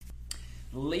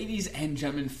Ladies and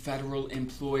gentlemen, federal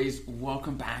employees,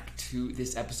 welcome back to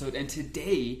this episode. And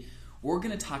today, we're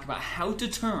going to talk about how to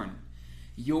turn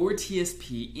your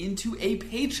TSP into a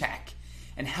paycheck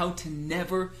and how to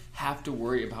never have to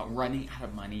worry about running out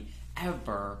of money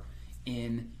ever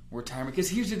in retirement. Because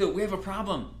here's the deal, we have a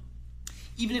problem.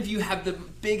 Even if you have the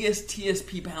biggest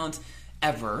TSP balance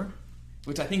ever,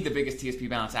 which I think the biggest TSP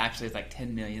balance actually is like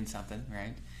 10 million something,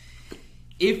 right?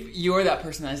 If you're that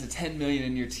person that has a 10 million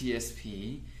in your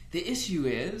TSP, the issue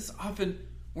is often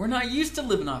we're not used to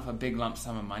living off a big lump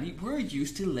sum of money. We're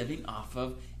used to living off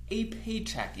of a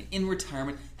paycheck. And in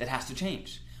retirement, that has to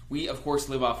change. We, of course,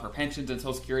 live off our pensions and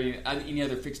Social Security and any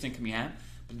other fixed income you have.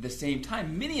 But at the same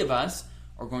time, many of us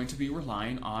are going to be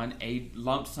relying on a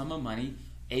lump sum of money,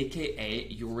 aka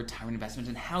your retirement investments.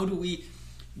 And how do we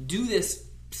do this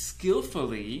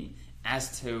skillfully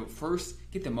as to first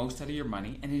get the most out of your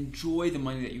money and enjoy the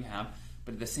money that you have,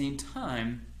 but at the same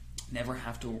time, never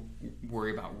have to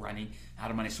worry about running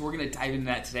out of money. So we're going to dive into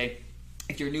that today.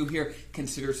 If you're new here,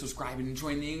 consider subscribing and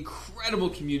join the incredible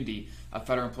community of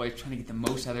federal employees trying to get the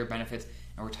most out of their benefits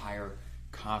and retire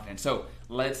confident. So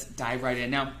let's dive right in.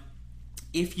 Now,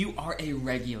 if you are a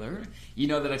regular, you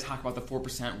know that I talk about the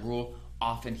 4% rule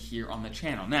often here on the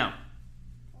channel. Now,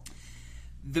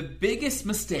 the biggest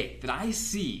mistake that I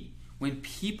see when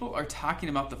people are talking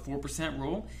about the 4%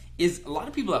 rule is a lot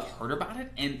of people have heard about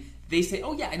it and they say,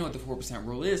 oh yeah, I know what the 4%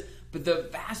 rule is, but the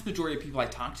vast majority of people I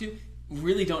talk to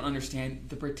really don't understand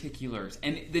the particulars.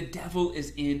 And the devil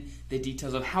is in the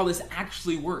details of how this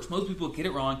actually works. Most people get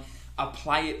it wrong,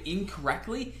 apply it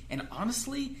incorrectly, and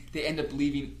honestly, they end up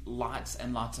leaving lots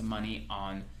and lots of money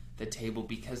on the table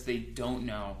because they don't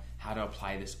know how to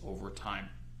apply this over time.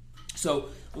 So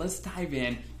let's dive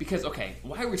in because, okay,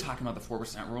 why are we talking about the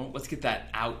 4% rule? Let's get that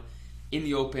out in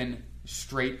the open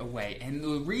straight away. And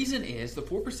the reason is the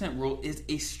 4% rule is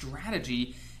a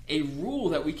strategy, a rule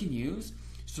that we can use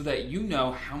so that you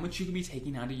know how much you can be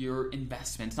taking out of your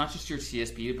investments, not just your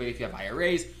TSP, but if you have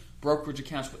IRAs, brokerage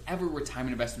accounts, whatever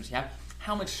retirement investments you have,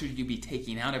 how much should you be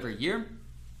taking out every year?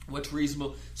 What's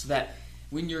reasonable so that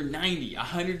when you're 90,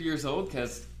 100 years old,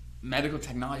 because medical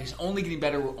technology is only getting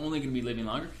better, we're only going to be living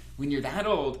longer. When you're that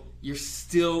old, you're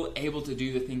still able to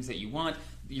do the things that you want.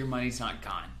 Your money's not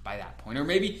gone by that point. Or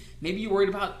maybe you're worried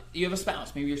about, you have a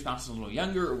spouse. Maybe your spouse is a little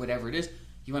younger or whatever it is.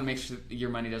 You want to make sure that your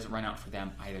money doesn't run out for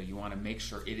them either. You want to make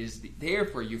sure it is there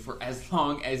for you for as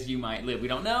long as you might live. We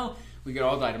don't know. We could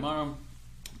all die tomorrow.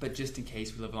 But just in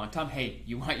case we live a long time, hey,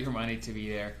 you want your money to be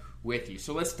there with you.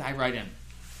 So let's dive right in.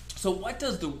 So what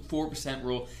does the 4%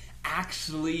 rule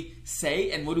actually say,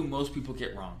 and what do most people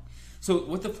get wrong? So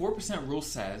what the 4% rule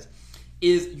says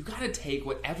is you got to take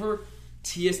whatever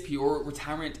TSP or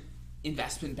retirement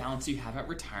investment balance you have at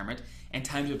retirement and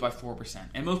times it by 4%.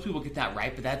 And most people get that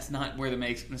right, but that's not where the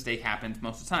mistake happens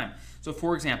most of the time. So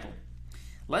for example,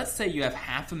 let's say you have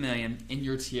 $500,000 in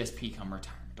your TSP come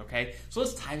retirement, okay? So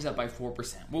let's times that by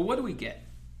 4%. Well, what do we get?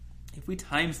 If we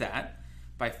times that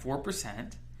by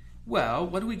 4%, well,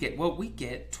 what do we get? Well, we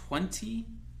get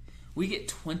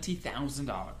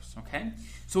 $20,000, okay?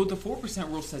 So what the 4%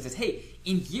 rule says is, hey,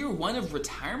 in year one of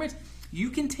retirement, you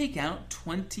can take out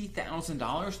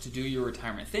 $20,000 to do your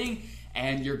retirement thing,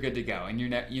 and you're good to go. And you're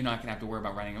not going to have to worry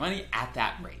about running money at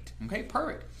that rate, okay?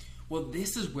 Perfect. Well,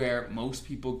 this is where most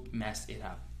people mess it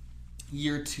up.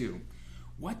 Year two.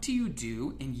 What do you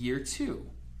do in year two?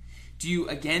 Do you,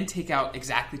 again, take out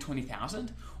exactly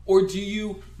 $20,000? Or do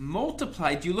you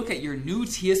multiply, do you look at your new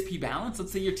TSP balance?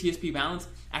 Let's say your TSP balance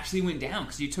actually went down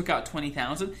because you took out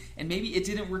 $20,000 and maybe it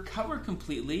didn't recover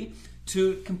completely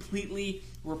to completely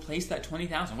replace that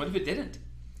 $20,000. What if it didn't?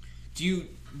 Do you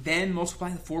then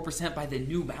multiply the 4% by the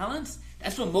new balance?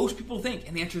 That's what most people think.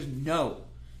 And the answer is no,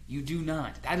 you do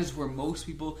not. That is where most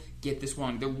people get this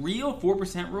wrong. The real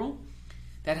 4% rule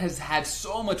that has had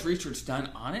so much research done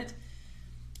on it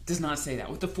does not say that.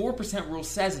 What the 4% rule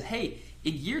says is, hey,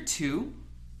 in year two,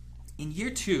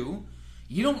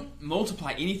 you don't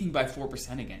multiply anything by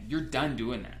 4% again. You're done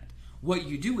doing that. What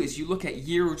you do is you look at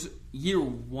year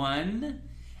one,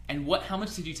 and how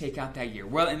much did you take out that year?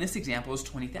 Well, in this example, it's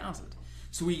 $20,000.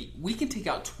 So we can take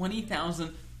out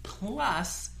 $20,000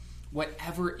 plus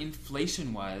whatever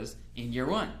inflation was in year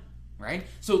one, right?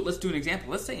 So let's do an example.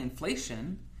 Let's say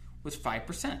inflation was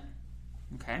 5%,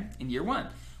 okay, in year one.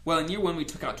 Well, in year one, we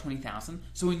took out $20,000.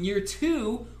 So in year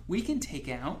two, we can take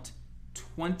out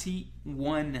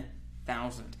 $21,000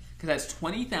 because that's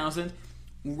 $20,000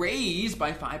 raised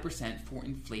by 5% for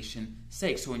inflation's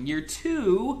sake. So in year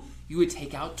two, you would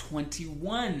take out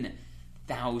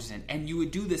 $21,000, and you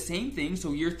would do the same thing.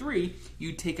 So year three,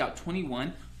 you'd take out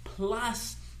 21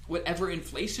 plus whatever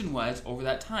inflation was over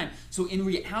that time. So in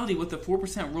reality, what the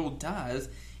 4% rule does,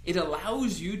 it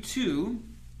allows you to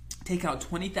take out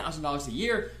 $20,000 a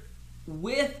year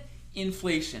with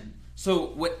inflation. So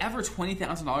whatever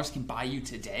 $20,000 can buy you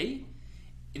today,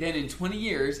 then in 20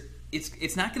 years,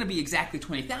 it's not going to be exactly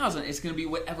 $20,000. It's going to be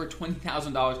whatever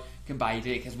 $20,000 can buy you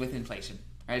today, because with inflation,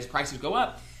 right? As prices go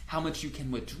up, how much you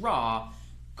can withdraw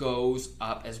goes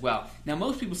up as well. Now,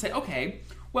 most people say, okay,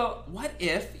 well, what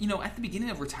if, at the beginning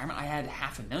of retirement, I had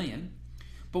 $500,000,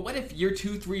 but what if year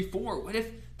 2, 3, 4, what if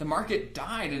the market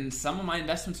died and some of my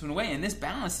investments went away and this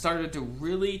balance started to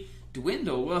really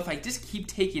dwindle? Well, if I just keep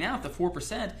taking out the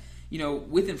 4%,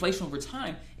 with inflation over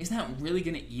time, isn't that really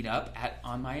going to eat up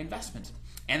on my investments?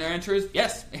 And their answer is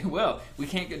yes, it will. We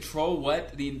can't control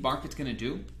what the market's going to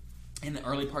do in the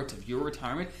early parts of your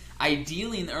retirement.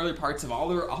 Ideally, in the early parts of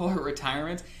all our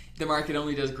retirements, the market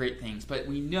only does great things. But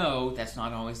we know that's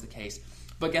not always the case.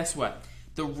 But guess what?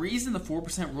 The reason the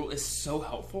 4% rule is so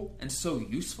helpful and so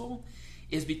useful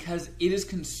is because it is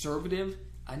conservative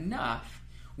enough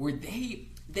where they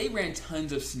ran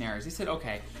tons of scenarios. They said,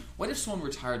 okay, what if someone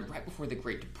retired right before the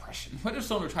Great Depression? What if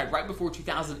someone retired right before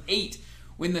 2008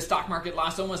 when the stock market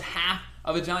lost almost half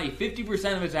of its value,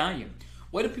 50% of its value?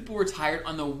 What if people retired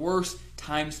on the worst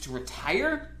times to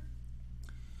retire?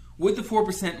 Would the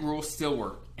 4% rule still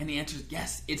work? And the answer is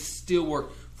yes, it still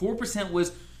worked. 4%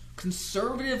 was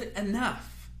conservative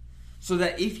enough so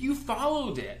that if you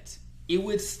followed it, it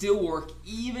would still work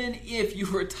even if you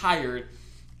retired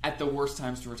at the worst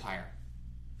times to retire.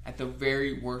 At the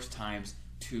very worst times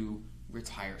to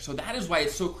retire. So that is why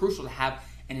it's so crucial to have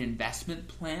an investment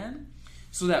plan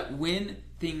so that when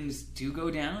things do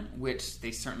go down, which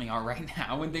they certainly are right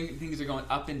now, when things are going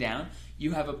up and down,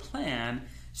 you have a plan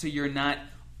so you're not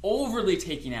overly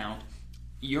taking out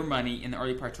your money in the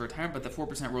early parts of retirement, but the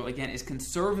 4% rule, again, is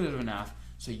conservative enough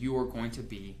so you are going to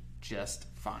be just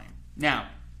fine. Now,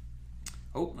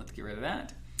 let's get rid of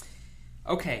that.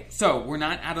 Okay, so we're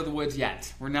not out of the woods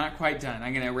yet. We're not quite done.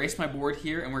 I'm going to erase my board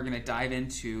here, and we're going to dive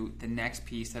into the next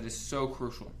piece that is so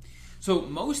crucial. So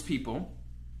most people,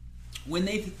 when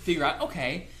they figure out,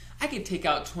 okay, I could take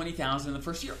out $20,000 in the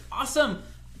first year. Awesome.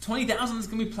 $20,000 is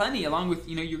going to be plenty, along with,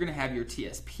 you're going to have your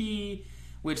TSP,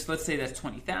 which let's say that's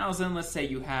 $20,000. Let's say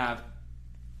you have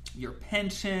your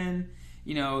pension,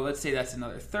 let's say that's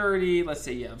another $30,000. Let's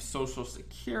say you have Social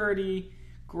Security.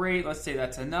 Great. Let's say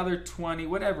that's another $20,000,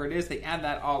 whatever it is. They add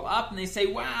that all up and they say,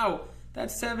 wow,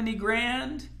 that's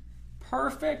 $70,000.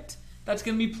 Perfect. That's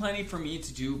going to be plenty for me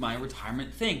to do my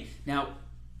retirement thing. Now,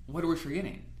 what are we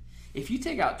forgetting? If you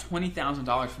take out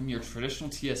 $20,000 from your traditional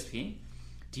TSP,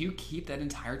 do you keep that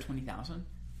entire $20,000?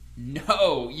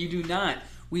 No, you do not.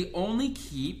 We only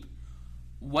keep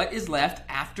what is left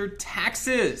after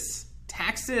taxes.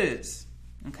 Taxes.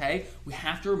 Okay? We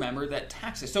have to remember that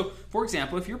taxes. So, for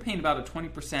example, if you're paying about a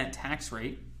 20% tax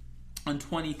rate on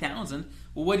 $20,000,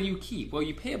 well, what do you keep? Well,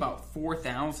 you pay about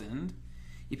 $4,000.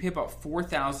 You pay about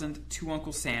 $4,000 to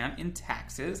Uncle Sam in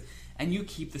taxes, and you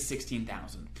keep the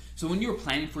 $16,000. So when you're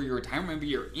planning for your retirement, maybe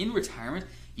you're in retirement,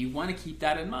 you want to keep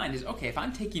that in mind. Is, okay, if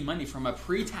I'm taking money from a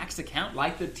pre-tax account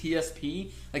like the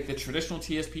TSP, like the traditional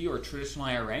TSP or traditional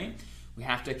IRA, we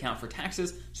have to account for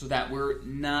taxes so that we're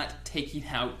not taking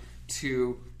out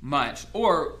too much.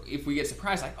 Or if we get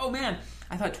surprised, like, oh man,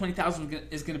 I thought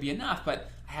 $20,000 is going to be enough,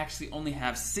 but I actually only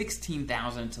have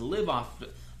 $16,000 to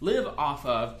live off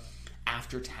of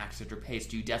after taxes are paid.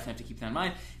 So you definitely have to keep that in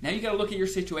mind. Now you got to look at your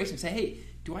situation and say, hey,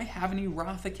 do I have any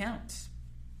Roth accounts?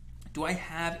 Do I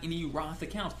have any Roth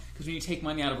accounts? Because when you take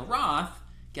money out of a Roth,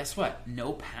 guess what?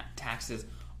 No taxes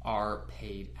are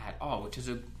paid at all, which is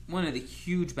one of the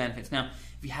huge benefits. Now,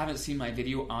 if you haven't seen my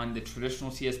video on the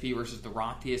traditional TSP versus the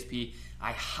Roth TSP,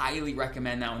 I highly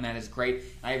recommend that one. That is great.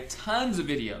 I have tons of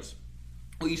videos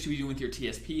what you should be doing with your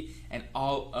TSP and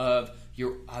all of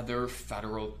your other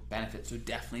federal benefits. So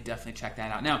definitely check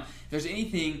that out. Now, if there's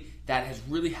anything that has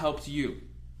really helped you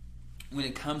when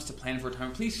it comes to planning for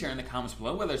retirement, please share in the comments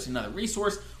below, whether it's another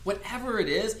resource, whatever it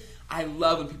is. I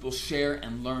love when people share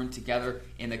and learn together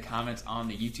in the comments on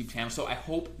the YouTube channel. So I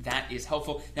hope that is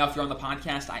helpful. Now, if you're on the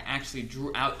podcast, I actually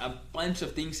drew out a bunch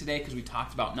of things today because we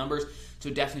talked about numbers. So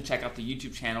definitely check out the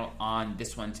YouTube channel on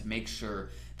this one to make sure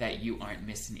that you aren't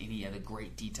missing any of the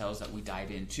great details that we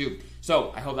dive into.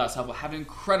 So I hope that was helpful. Have an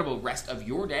incredible rest of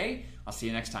your day. I'll see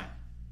you next time.